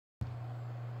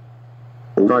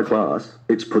Alright class,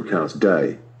 it's podcast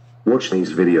day. Watch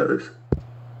these videos.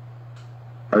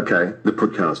 Okay, the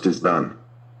podcast is done.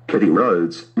 Katie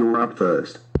Rhodes, you're up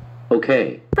first.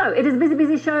 Okay. So it is a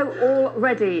busy show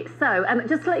already. So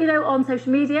just to let you know, on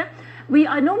social media,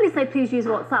 I normally say please use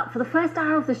WhatsApp. For the first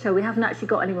hour of the show, we haven't actually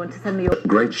got anyone to send me your...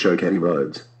 Great show, Katie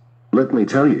Rhodes. Let me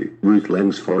tell you, Ruth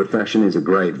Leng's Forward Fashion is a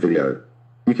great video.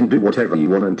 You can do whatever you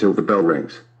want until the bell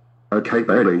rings. Okay,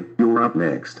 Bailey, you're up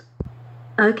next.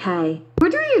 Okay. We're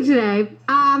doing it today.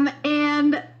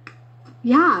 And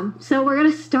yeah, so we're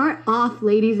gonna start off,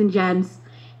 ladies and gents,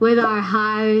 with our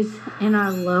highs and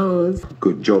our lows.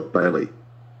 Good job, Bailey.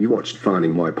 You watched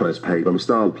Finding My Postpartum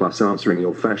Style plus answering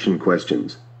your fashion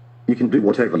questions. You can do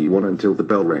whatever you want until the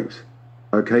bell rings.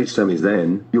 Okay, Sammy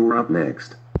Zen, you're up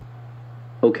next.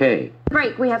 Okay.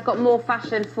 Break, we have got more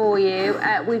fashion for you.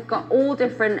 We've got all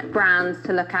different brands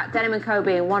to look at. Denim & Co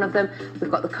being one of them. We've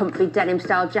got the comfy denim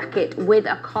style jacket with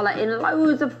a collar in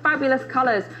loads of fabulous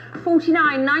colours.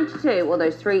 $49.92, or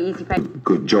those 3 easy pay.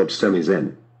 Good job, Sammy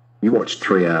Zen. You watched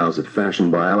 3 hours of fashion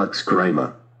by Alex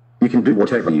Kramer. You can do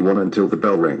whatever you want until the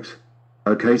bell rings.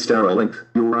 Okay, Stara Link,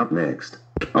 you're up next.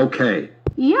 Okay.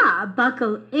 Yeah,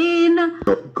 buckle in.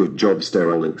 Oh, good job,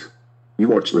 Stara Links. You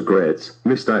watch Regrets,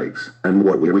 Mistakes, and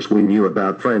What We Wish We Knew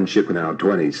About Friendship in Our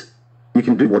 20s. You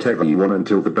can do whatever you want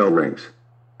until the bell rings.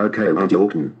 Okay, Randy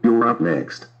Orton, you're up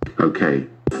next. Okay.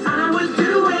 I would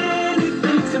do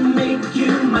anything to make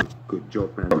you my... Good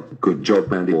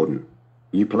job, Randy Orton.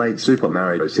 You played Super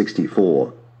Mario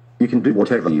 64. You can do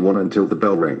whatever you want until the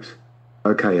bell rings.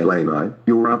 Okay, Elena,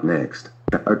 you're up next.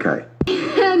 Okay.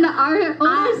 And our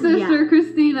older sister,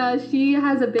 Christina, she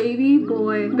has a baby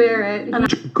boy,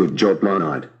 Barrett. Good job,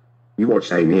 Leonard. You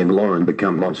watched Amy and Lauren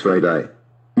become moms Friday.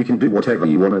 You can do whatever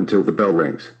you want until the bell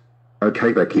rings.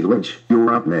 Okay, Becky Lynch,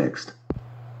 you're up next.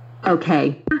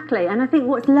 Okay. Exactly, and I think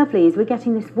what's lovely is we're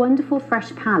getting this wonderful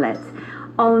fresh palette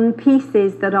on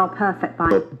pieces that are perfect by...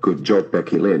 Oh, good job,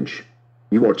 Becky Lynch.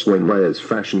 You watched Wayne Layer's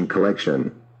fashion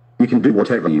collection. You can do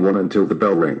whatever you want until the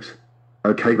bell rings.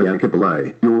 Okay, Bianca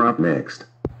Belay, you're up next.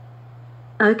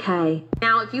 Okay.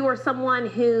 Now, if you are someone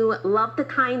who loved the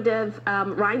kind of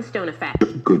rhinestone effect...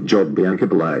 Good job, Bianca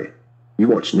Belay. You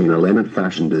watched Nina Leonard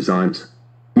fashion designs.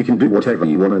 You can do whatever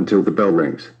you want until the bell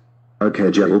rings.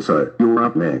 Okay, Jay, also, you're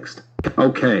up next.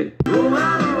 Okay.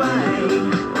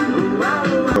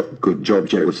 Good job,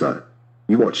 Jay, also.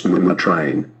 You watched Moon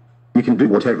Train. You can do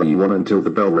whatever you want until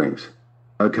the bell rings.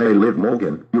 Okay, Liv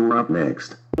Morgan, you're up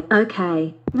next.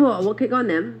 Okay. What click on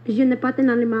them? Because you're in the button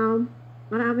animal.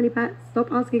 I don't have any pets.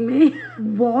 Stop asking me.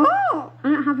 What? I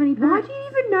don't have any pets. Why do you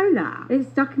even know that? It's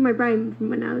stuck in my brain from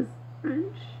when I was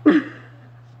French.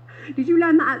 Did you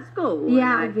learn that at school?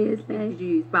 Yeah, Like, obviously. Did you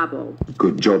use Babbel?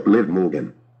 Good job, Liv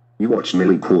Morgan. You watched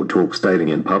Millie Court talk stating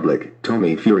in public,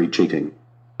 Tommy Fury cheating,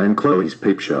 and Chloe's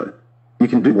peep show. You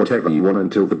can do whatever you want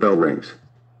until the bell rings.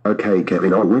 Okay,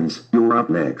 Kevin Owens, you're up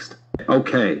next.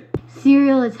 Okay.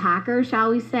 Serial attacker,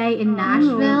 shall we say, in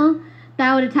Nashville,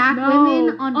 that would attack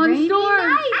women on rainy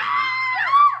nights.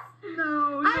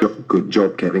 Good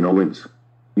job, Kevin Owens.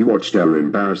 You watched our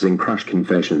embarrassing crush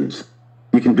confessions.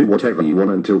 You can do whatever you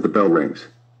want until the bell rings.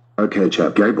 Okay,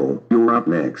 Chap Gable, you're up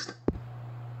next.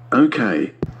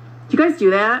 Okay. Do you guys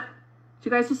do that? Do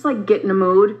you guys just like get in a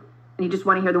mood and you just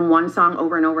want to hear the one song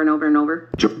over and over and over and over?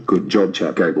 Good job,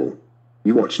 Chap Gable.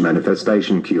 You watched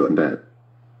Manifestation Q and that.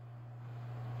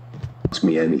 Ask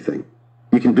me anything.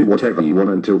 You can do whatever you want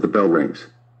until the bell rings.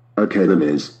 Okay, The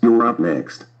Miz, you're up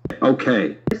next.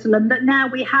 Okay. Jerusalem, that now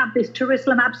we have this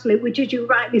Jerusalem Absolute, which, as you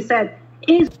rightly said,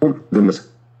 is... The Miz.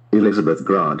 Elizabeth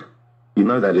Grant. You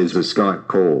know that is a Skype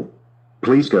call.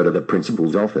 Please go to the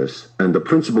principal's office, and the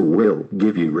principal will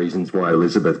give you reasons why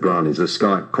Elizabeth Grant is a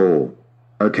Skype call.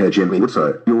 Okay, Jimmy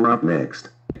Wisso, you're up next.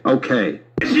 Okay.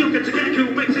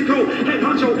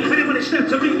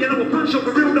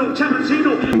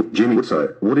 Jimmy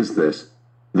Wisso, what is this?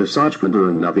 The Sergeant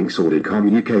and Nothing Sorted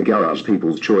UK Garage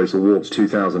People's Choice Awards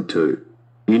 2002.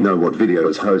 You know what video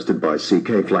is hosted by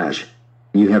CK Flash.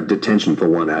 You have detention for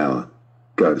 1 hour.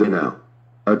 Go there now.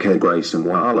 Okay, Grayson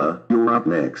Waller, you're up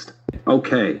next.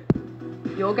 Okay.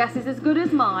 Your guess is as good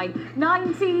as mine.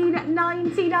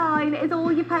 $19.99 is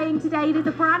all you're paying today. It is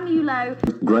a brand new low.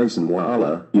 Grayson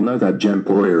Waller, you know that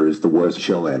Jamporia is the worst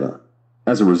show ever.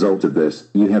 As a result of this,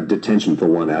 you have detention for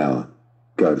 1 hour.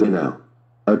 Go there now.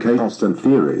 Okay, Austin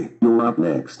Theory, you're up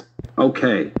next.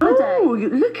 Okay. Oh,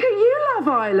 look at you, Love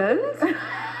Island.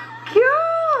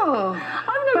 Cool.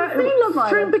 I've never seen Love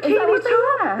String Island. bikini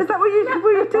tour. Is that what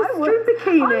you do? String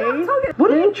bikini. What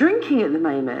are you drinking at the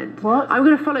moment? What? I'm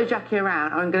going to follow Jackie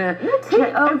around. I'm going to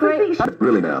check everything.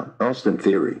 Really now, Austin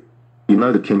Theory. You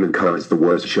know the Kim & Co is the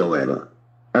worst show ever.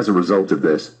 As a result of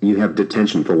this, you have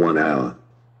detention for 1 hour.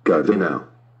 Go there now.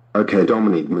 Okay,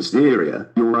 Dominique Mysteria,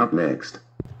 you're up next.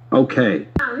 Okay.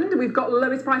 And we've got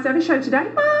lowest price ever show today.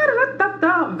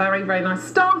 Very, very nice.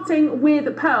 Starting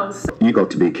with pearls. You got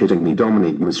to be kidding me,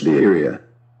 Dominique Mysteria.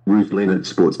 Ruth Leonard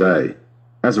Sports Day.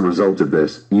 As a result of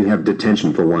this, you have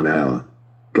detention for 1 hour.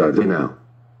 Go there now.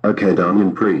 Okay,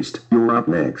 Damian Priest, you're up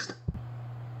next.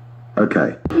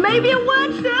 Okay. Maybe a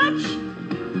word search?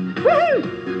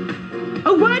 Woohoo!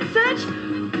 A word search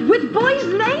with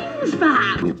boys' names,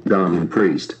 perhaps? Damian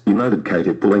Priest, you know that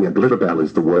Katie pulling a glitter bell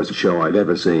is the worst show I've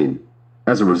ever seen.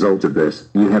 As a result of this,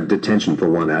 you have detention for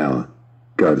 1 hour.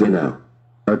 Go there now.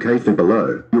 Okay,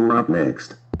 below, you're up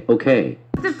next. Okay.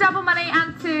 Just double money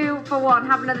and 2 for 1.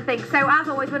 Have another thing. So as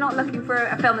always, we're not looking for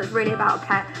a film that's really about a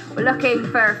pet. We're looking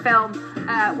for a film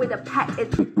with a pet.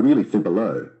 It's really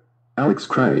below. Alex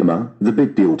Kramer, The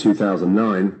Big Deal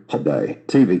 2009, Hot Day,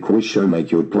 TV quiz show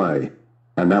Make Your Play.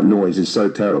 And that noise is so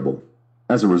terrible.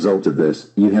 As a result of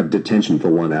this, you have detention for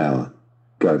 1 hour.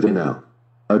 Go there now.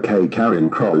 Okay, Karen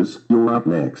Crows, you're up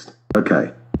next.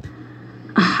 Okay.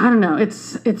 I don't know.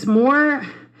 It's more.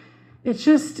 It's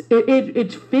just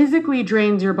it physically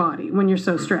drains your body when you're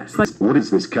so stressed. Like, what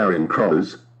is this, Karen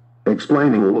Crows?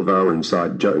 Explaining all of our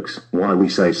inside jokes, why we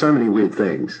say so many weird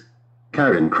things.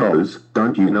 Karen Crows,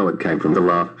 don't you know it came from the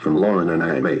laugh from Lauren and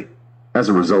Amy? As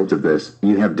a result of this,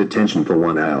 you have detention for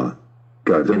 1 hour.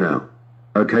 Go there now.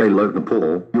 Okay, Logan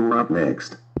Paul, you're up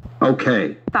next.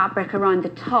 Okay. Fabric around the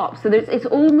top, so it's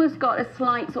almost got a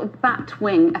slight sort of bat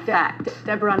wing effect.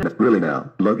 Deborah. Really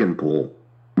now, Logan Paul.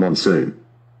 Monsoon.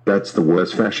 That's the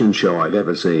worst fashion show I've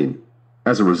ever seen.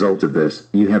 As a result of this,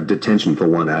 you have detention for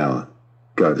 1 hour.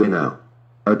 Go there now.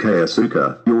 Okay,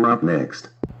 Asuka, you're up next.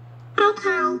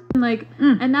 Like,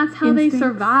 and that's how they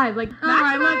survive. Like, all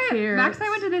right, let's hear it. Max and I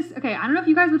went to this. Okay, I don't know if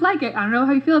you guys would like it. I don't know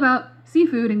how you feel about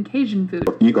seafood and Cajun food.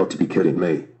 You got to be kidding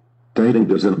me. Dating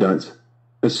does and don'ts.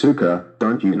 Asuka,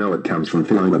 don't you know it comes from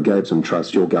Fiona Gates and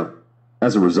trust your gut?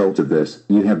 As a result of this,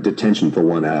 you have detention for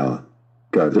 1 hour.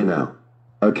 Go there now.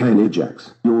 Okay,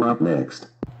 Nijax, you're up next.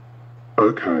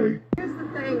 Okay. Here's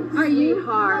the thing. Are you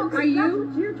hard? Are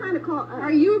you? You're trying to call. Are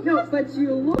you? No, but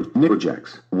you look.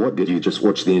 Nijax, what did you just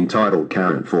watch the entitled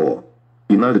Karen for?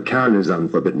 You know that Karen is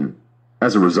unforbidden.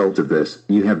 As a result of this,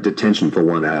 you have detention for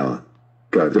 1 hour.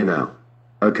 Go there now.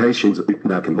 Okay, Shinzo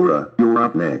Nakamura, you're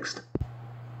up next.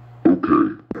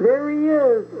 Okay. There he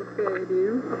is. Okay,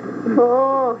 dude.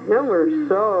 Oh, him are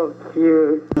so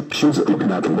cute. Shinzo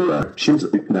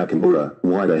Nakamura,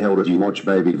 why the hell did you watch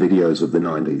baby videos of the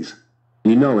 90s?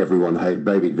 You know everyone hate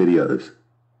baby videos.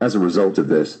 As a result of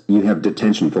this, you have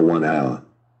detention for 1 hour.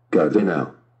 Go there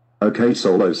now. Okay,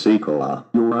 Solo Sequela,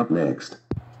 you're up next.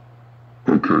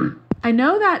 Okay. I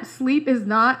know that sleep is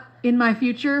not in my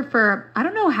future for I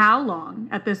don't know how long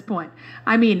at this point.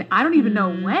 I mean, I don't even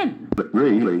know when. But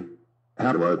really?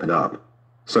 How to open up?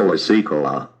 Solo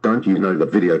Sequela, don't you know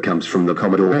that video comes from the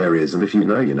Commodore areas, and if you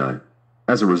know, you know.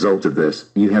 As a result of this,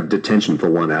 you have detention for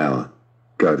 1 hour.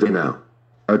 Go there now.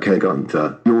 Okay,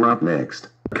 Gunther, you're up next.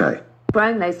 Okay.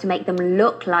 Grown those to make them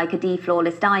look like a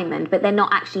D-flawless diamond, but they're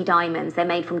not actually diamonds. They're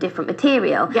made from different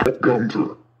material. Yeah.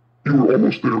 Gunther, you were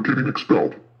almost there getting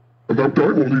expelled. And that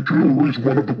Diamond Jewelry is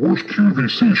one of the worst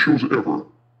QVC shows ever.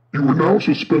 You are now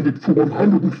suspended for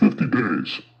 150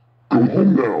 days. Go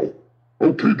home now.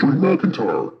 Okay, Drew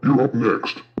McIntyre, you're up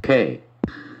next. Okay.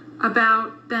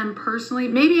 About them personally,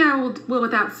 maybe I will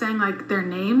without saying like their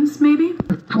names, maybe.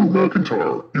 Drew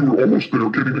McIntyre, you were almost there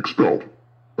getting expelled.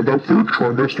 And that third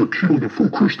trimester killing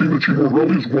from Christina G.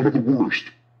 Morelli is one of the worst.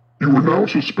 You are now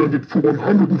suspended for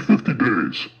 150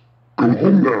 days. Go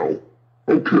home now.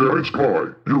 Okay, Ice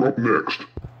Pie, you're up next.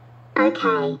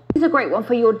 Okay. This is a great one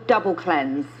for your double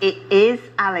cleanse. It is,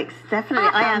 Alex. Definitely.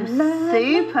 I am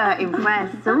super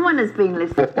impressed. Someone has been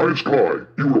listening. Ice Pie,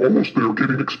 you were almost there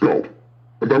getting expelled.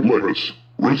 And that lettuce.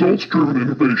 Results-driven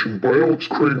innovation by Alex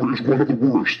Kramer is one of the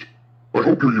worst. I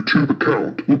hope your YouTube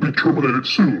account will be terminated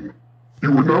soon.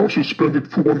 You are now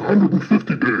suspended for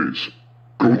 150 days.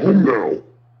 Go home now.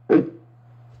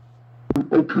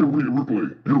 Okay, Rhea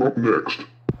Ripley, you're up next.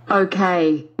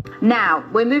 Okay. Now,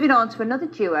 we're moving on to another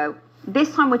duo.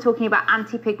 This time we're talking about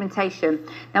anti-pigmentation.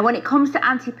 Now, when it comes to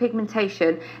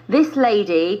anti-pigmentation, this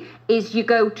lady is your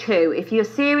go-to. If you're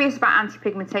serious about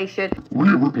anti-pigmentation...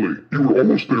 Rhea Ripley, you were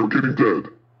almost there getting dead.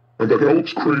 And that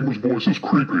Alex Kramer's voice is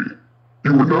creepy.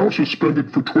 You are now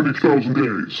suspended for 20,000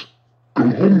 days. Go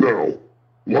home now.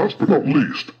 Last but not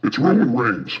least, it's Roman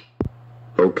Reigns.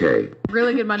 Okay.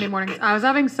 Really good Monday mornings. I was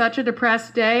having such a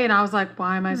depressed day, and I was like,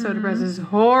 why am I so depressed? This is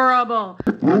horrible.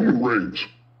 Roman Reigns.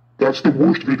 That's the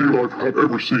worst video I've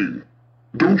ever seen.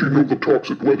 Don't you know the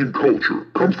toxic letting culture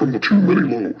comes from the too many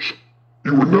lows?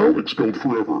 You are now expelled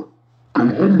forever. Go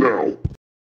home now.